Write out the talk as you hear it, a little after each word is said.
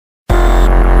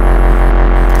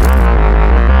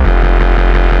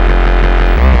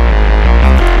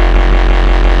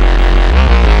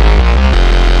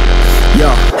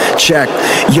check.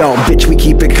 Yo, bitch, we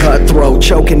keep it cutthroat,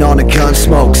 choking on a gun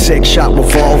smoke, 6-shot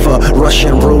revolver,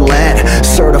 Russian roulette.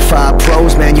 Certified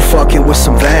pros, man, you fucking with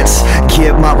some vets.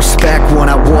 Give my respect when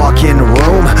I walk in the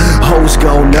room. Hoes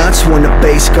go nuts when the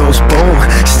bass goes boom.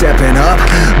 Stepping up,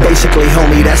 basically,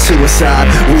 homie, that's suicide.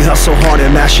 We hustle hard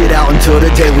and mash it out until the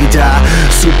day we die.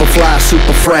 Super fly,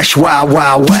 super fresh, wild,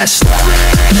 wild west.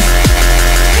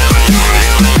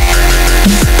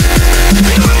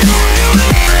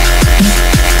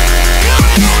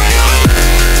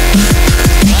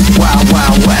 Wild,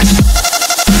 wild west.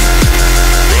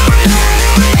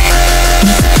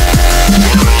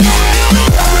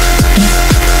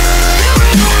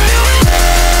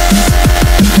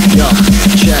 Yo,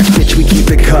 check, bitch, we keep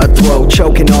it cutthroat,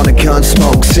 choking on a gun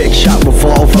smoke, 6-shot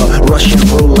revolver, Russian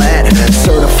roulette.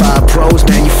 Certified pros,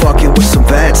 man, you fucking with some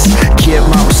vets. Give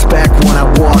my respect when I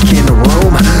walk in the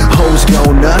room. Hoes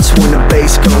go nuts when the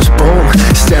bass goes boom.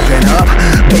 Stepping up,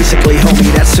 basically,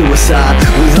 homie, that's suicide.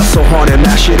 We hustle hard and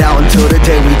mash it out until the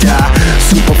day we die.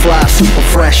 Super fly, super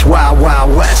fresh, wild,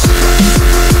 wild west.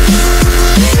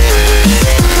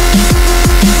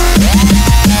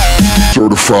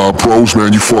 Certified pros,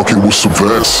 man, you fucking with some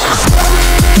vets.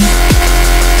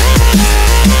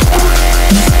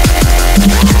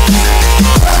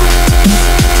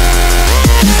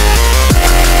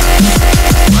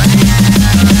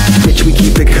 Bitch, we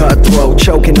keep it cutthroat,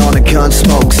 choking on a gun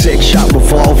smoke, 6-shot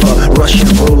revolver, Russian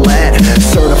roulette.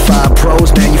 Certified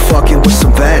pros, man, you fucking with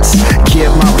some vets.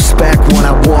 Give my respect when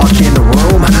I walk in the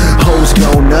room. Hoes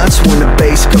go nuts when the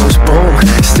bass goes boom.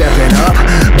 Stepping up,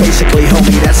 basically,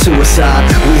 homie, that's suicide.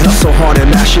 We hustle hard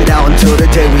and mash it out until the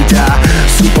day we die.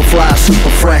 Super fly, super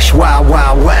fresh, wild,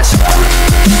 wild west.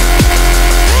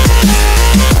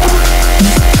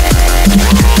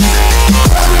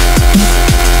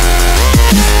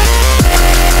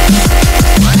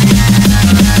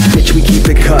 Bitch, we keep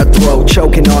it cutthroat,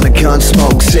 choking on a gun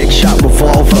smoke, 6-shot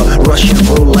revolver, Russian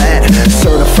roulette.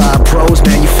 Certified pros,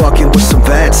 man, you fucking with some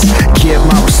vets. Give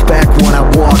my respect when I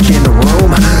walk in the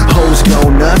room. Hoes go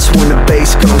nuts when the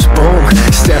bass goes boom.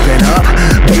 Stepping up,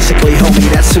 basically, homie,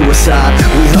 that's suicide.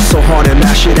 We hustle hard and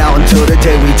mash it out until the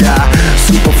day we die.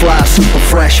 Super fly, super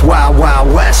fresh, wild,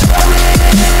 wild west.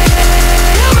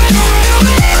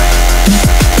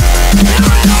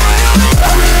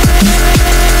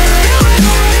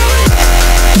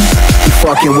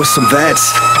 Fucking with some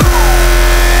vets.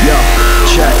 Yo,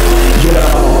 check,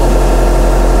 yo.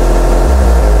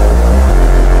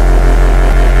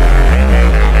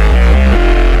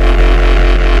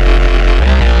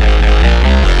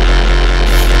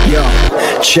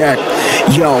 Check,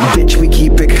 yo, bitch, we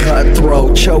keep it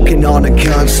cutthroat, choking on a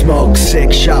gun smoke,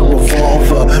 6-shot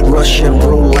revolver, Russian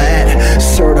roulette.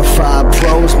 Certified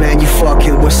pros, man, you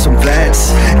fucking with some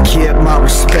vets. Give my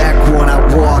respect when I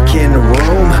walk in the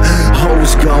room.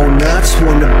 Hoes go nuts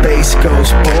when the bass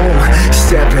goes boom.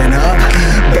 Stepping up,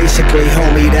 basically,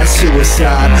 homie, that's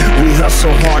suicide. We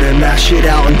hustle hard and mash it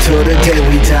out until the day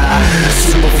we die.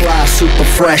 Super fly, super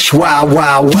fresh, wild,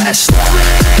 wild west.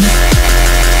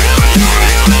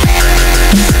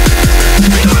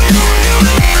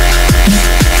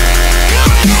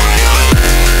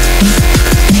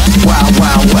 Wild,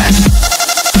 wild west.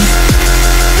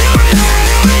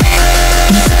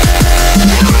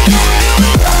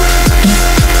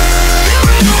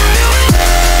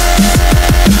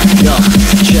 Yo,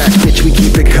 check, bitch, we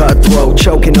keep it cutthroat,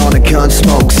 choking on a gun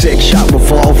smoke, 6-shot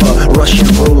revolver, Russian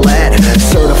roulette.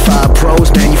 Certified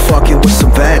pros, man, you fucking with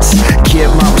some vets.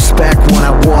 Give my respect when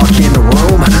I walk in the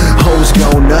room. Hoes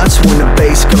go nuts when the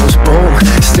bass goes boom.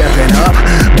 Stepping up,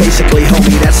 basically,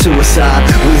 homie, that's suicide.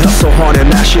 We hustle hard and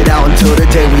mash it out until the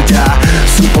day we die.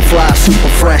 Super fly, super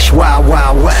fresh, wild,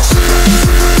 wild west.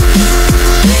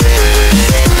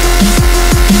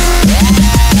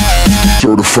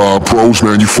 Certified pros,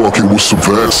 man, you fucking with some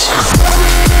vets.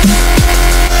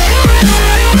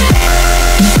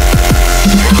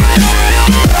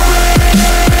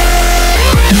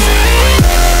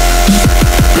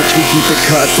 Bitch, we keep it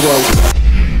cutthroat.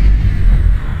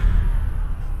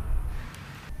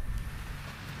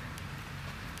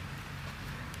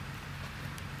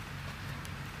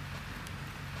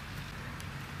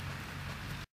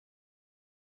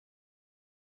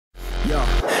 Yo,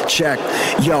 check,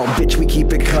 yo, bitch, we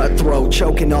keep it cutthroat,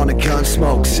 choking on a gun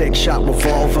smoke, 6-shot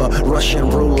revolver, Russian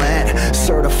roulette.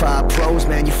 Certified pros,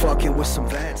 man, you fucking with some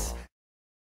vets.